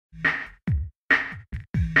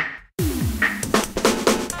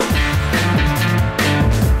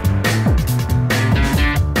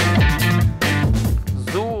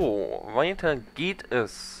weiter geht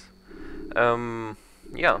es.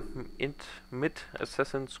 Ja, mit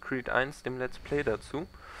Assassin's Creed 1, dem Let's Play dazu.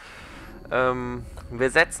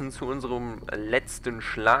 Wir setzen zu unserem letzten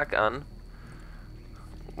Schlag an.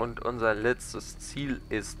 Und unser letztes Ziel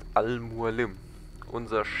ist Al-Mualim.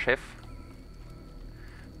 Unser Chef,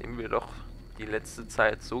 dem wir doch die letzte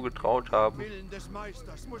Zeit so getraut haben.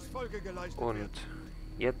 Und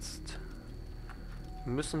jetzt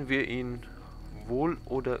müssen wir ihn wohl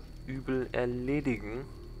oder übel erledigen.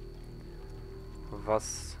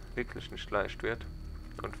 Was wirklich nicht leicht wird.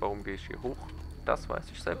 Und warum gehe ich hier hoch? Das weiß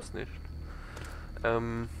ich selbst nicht.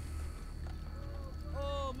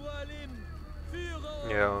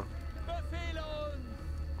 Ja.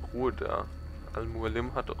 Ruhe da.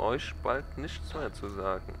 Al-Mualim hat euch bald nichts mehr zu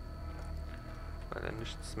sagen. Weil er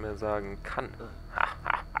nichts mehr sagen kann.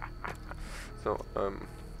 So,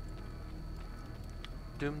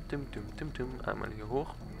 Einmal hier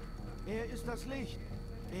hoch. Er ist das Licht.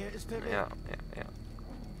 Er ist der Weg. Ja.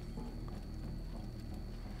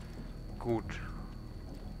 Gut.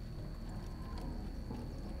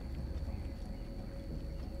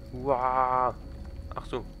 Wow. Ach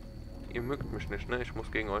so. Ihr mögt mich nicht, ne? Ich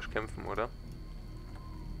muss gegen euch kämpfen, oder?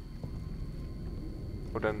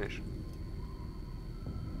 Oder nicht?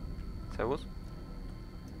 Servus?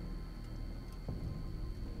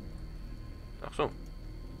 Ach so.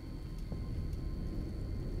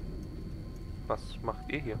 Was macht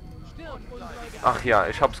ihr hier? Ach ja,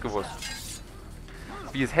 ich hab's gewusst.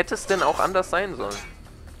 Wie hätte es denn auch anders sein sollen?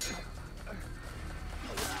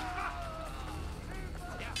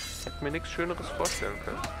 Ich hätte mir nichts Schöneres vorstellen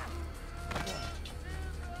können.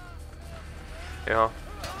 Ja.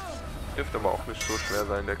 Dürfte aber auch nicht so schwer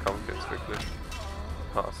sein, der Kampf jetzt wirklich.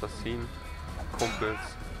 Ein paar Assassinen, Kumpels.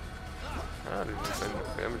 Ja,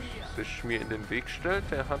 wer sich mir in den Weg stellt,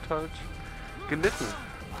 der hat halt gelitten.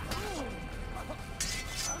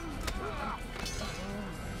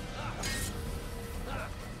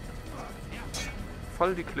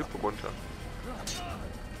 Fall die Klippe runter.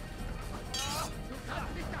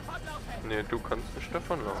 Nee, du kannst nicht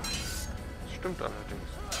davonlaufen. Das stimmt allerdings.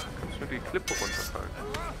 Du kannst nur die Klippe runterfallen.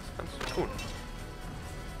 Das kannst du tun.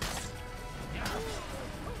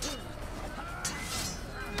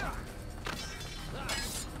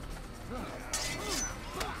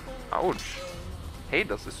 Autsch. Hey,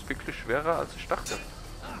 das ist wirklich schwerer als ich dachte.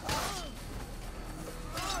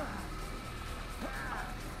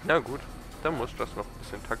 Na gut. Dann muss ich das noch ein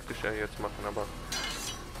bisschen taktischer jetzt machen, aber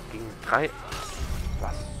gegen 3...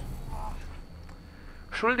 Was?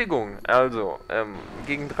 Entschuldigung, also,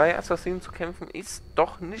 gegen 3 Assassinen zu kämpfen ist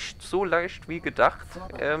doch nicht so leicht wie gedacht,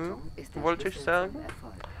 wollte ich sagen.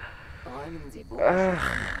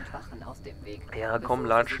 Ja, komm,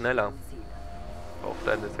 lad schneller. Braucht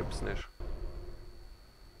deine Tipps nicht.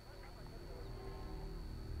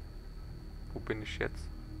 Wo bin ich jetzt?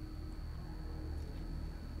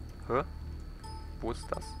 Hä? Wo ist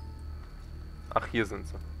das? Ach, hier sind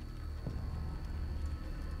sie.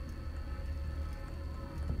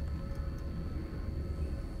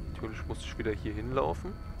 Natürlich muss ich wieder hier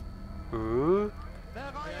hinlaufen.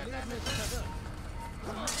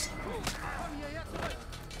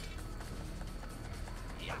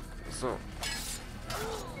 So.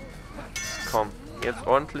 Komm, jetzt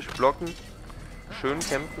ordentlich blocken. Schön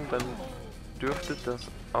kämpfen, dann dürfte das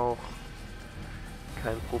auch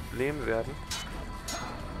kein Problem werden.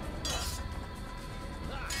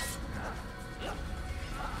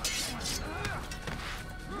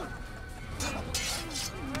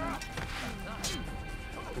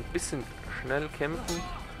 Ein bisschen schnell kämpfen.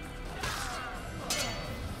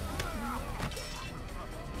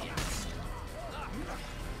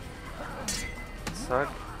 Zack.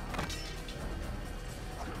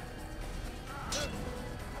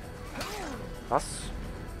 Was?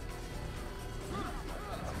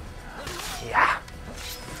 Ja.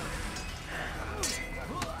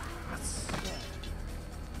 Was?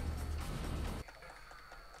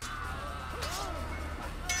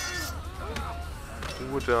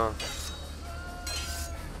 Oder...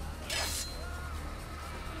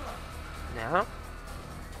 Ja.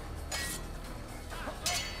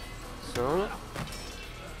 So.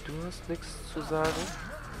 Du hast nichts zu sagen.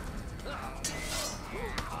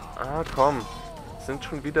 Ah, komm. Es sind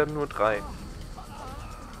schon wieder nur 3.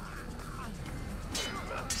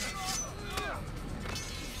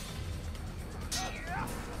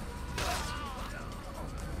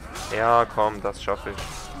 Ja, komm, das schaffe ich.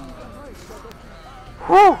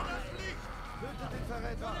 Huh!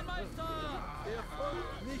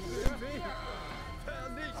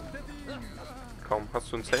 Komm,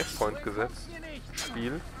 hast du einen Save Point gesetzt?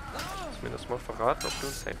 Spiel. Das mir das mal verraten, ob du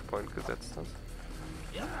einen Savepoint gesetzt hast?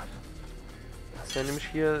 Das ist ja nämlich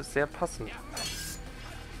hier sehr passend.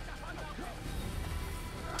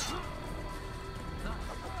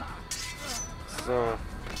 So.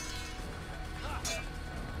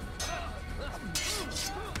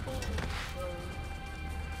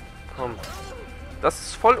 Komm. Das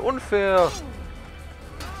ist voll unfair.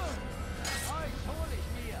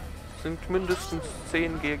 Sind mindestens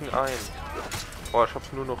 10 gegen 1. Boah, ich habe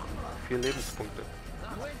nur noch 4 Lebenspunkte.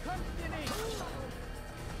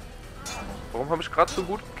 Warum habe ich gerade so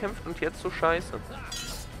gut gekämpft und jetzt so scheiße?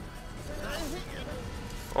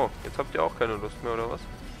 Oh, jetzt habt ihr auch keine Lust mehr, oder was?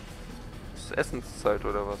 Ist Essenszeit,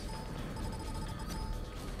 oder was?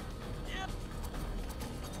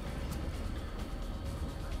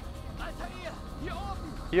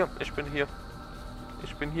 Hier, ich bin hier.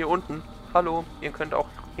 Ich bin hier unten. Hallo, ihr könnt auch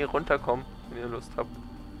hier runterkommen, wenn ihr Lust habt.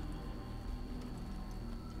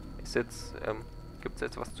 Ist jetzt, gibt's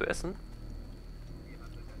jetzt was zu essen?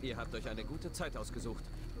 Ihr habt euch eine gute Zeit ausgesucht.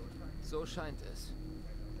 So scheint es.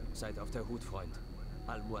 Seid auf der Hut, Freund.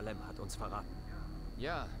 Al-Mualem hat uns verraten.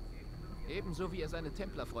 Ja, ebenso wie er seine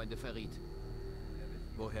Templerfreunde verriet.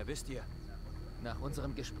 Woher wisst ihr? Nach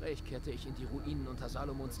unserem Gespräch kehrte ich in die Ruinen unter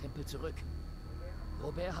Salomons Tempel zurück.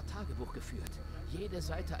 Robert hat Tagebuch geführt. Jede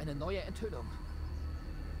Seite eine neue Enthüllung.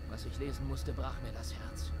 Was ich lesen musste, brach mir das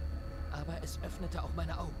Herz. Aber es öffnete auch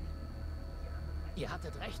meine Augen. Ihr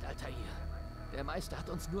hattet recht, Altair. Der Meister hat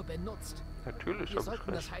uns nur benutzt. Natürlich, Wir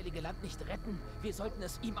sollten das Heilige Land nicht retten. Wir sollten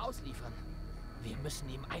es ihm ausliefern. Wir müssen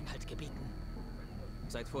ihm Einhalt gebieten.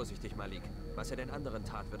 Seid vorsichtig, Malik. Was er den anderen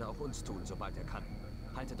tat, wird er auch uns tun, sobald er kann.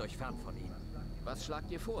 Haltet euch fern von ihm. Was schlagt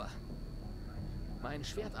ihr vor? Mein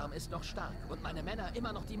Schwertarm ist noch stark und meine Männer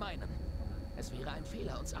immer noch die meinen. Es wäre ein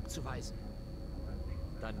Fehler, uns abzuweisen.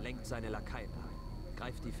 Dann lenkt seine Lakaien an.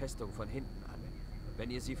 Greift die Festung von hinten an.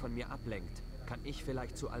 Wenn ihr sie von mir ablenkt, kann ich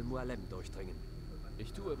vielleicht zu Al-Mualem durchdringen.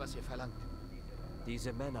 Ich tue, was ihr verlangt.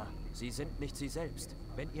 Diese Männer, sie sind nicht sie selbst.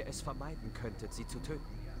 Wenn ihr es vermeiden könntet, sie zu töten.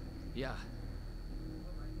 Ja.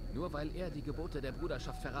 Nur weil er die Gebote der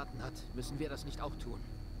Bruderschaft verraten hat, müssen wir das nicht auch tun.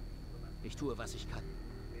 Ich tue, was ich kann.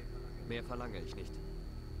 Mehr verlange ich nicht.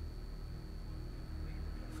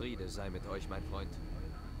 Friede sei mit euch, mein Freund.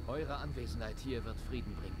 Eure Anwesenheit hier wird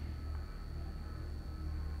Frieden bringen.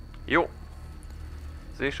 Jo.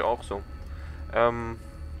 Sehe ich auch so.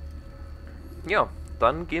 Ja,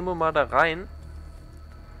 dann gehen wir mal da rein.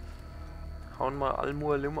 Hauen mal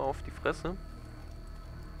Al-Mualem auf die Fresse.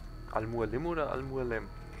 Al-Mualem oder Al-Mualem?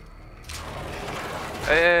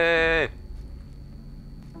 Ey!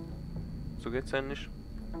 So geht's ja nicht.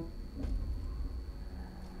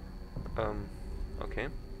 Okay.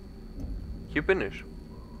 Hier bin ich.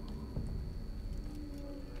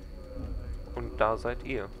 Und da seid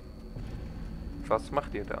ihr. Was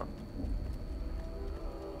macht ihr da?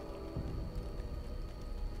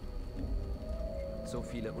 So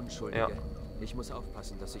viele Unschuldige. Ja. Ich muss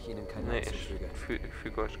aufpassen, dass ich ihnen kein Nee, Leid ich zufüge.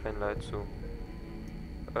 füge euch kein Leid zu.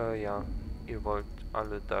 Ja. Ihr wollt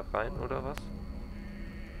alle da rein, oder was?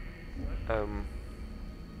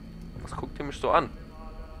 Was guckt ihr mich so an?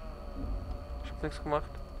 Ich hab nichts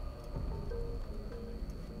gemacht.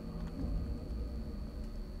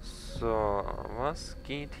 So, was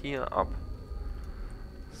geht hier ab?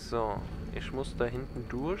 So, ich muss da hinten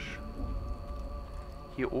durch.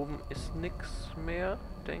 Hier oben ist nichts mehr,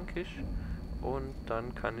 denke ich. Und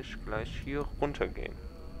dann kann ich gleich hier runtergehen.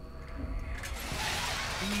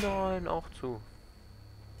 Nein, auch zu.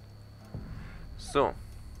 So.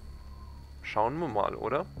 Schauen wir mal,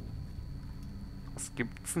 oder? Was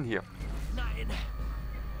gibt's denn hier? Nein!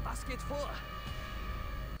 Was geht vor?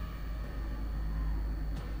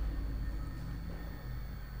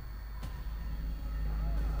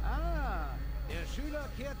 Ah, der Schüler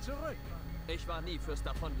kehrt zurück. Ich war nie fürs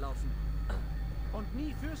Davonlaufen. Und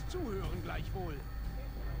nie fürs Zuhören gleichwohl.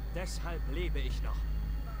 Deshalb lebe ich noch.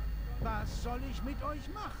 Was soll ich mit euch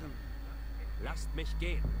machen? Lasst mich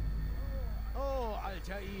gehen. Oh,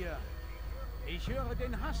 Altair. Ich höre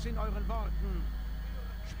den Hass in euren Worten.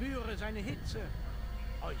 Spüre seine Hitze.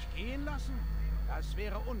 Euch gehen lassen? Das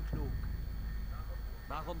wäre unklug.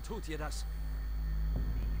 Warum tut ihr das?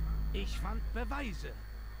 Ich fand Beweise.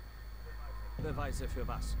 Beweise für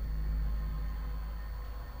was?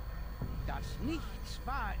 Dass nichts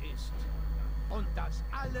wahr ist und dass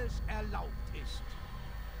alles erlaubt ist.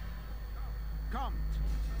 Kommt,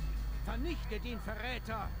 vernichtet den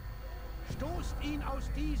Verräter, stoßt ihn aus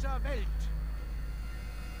dieser Welt.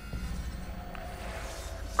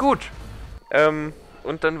 Gut.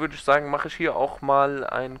 Und dann würde ich sagen, mache ich hier auch mal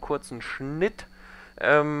einen kurzen Schnitt.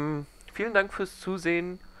 Vielen Dank fürs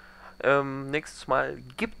Zusehen. Nächstes Mal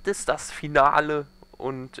gibt es das Finale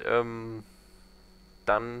und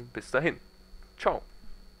dann bis dahin. Ciao.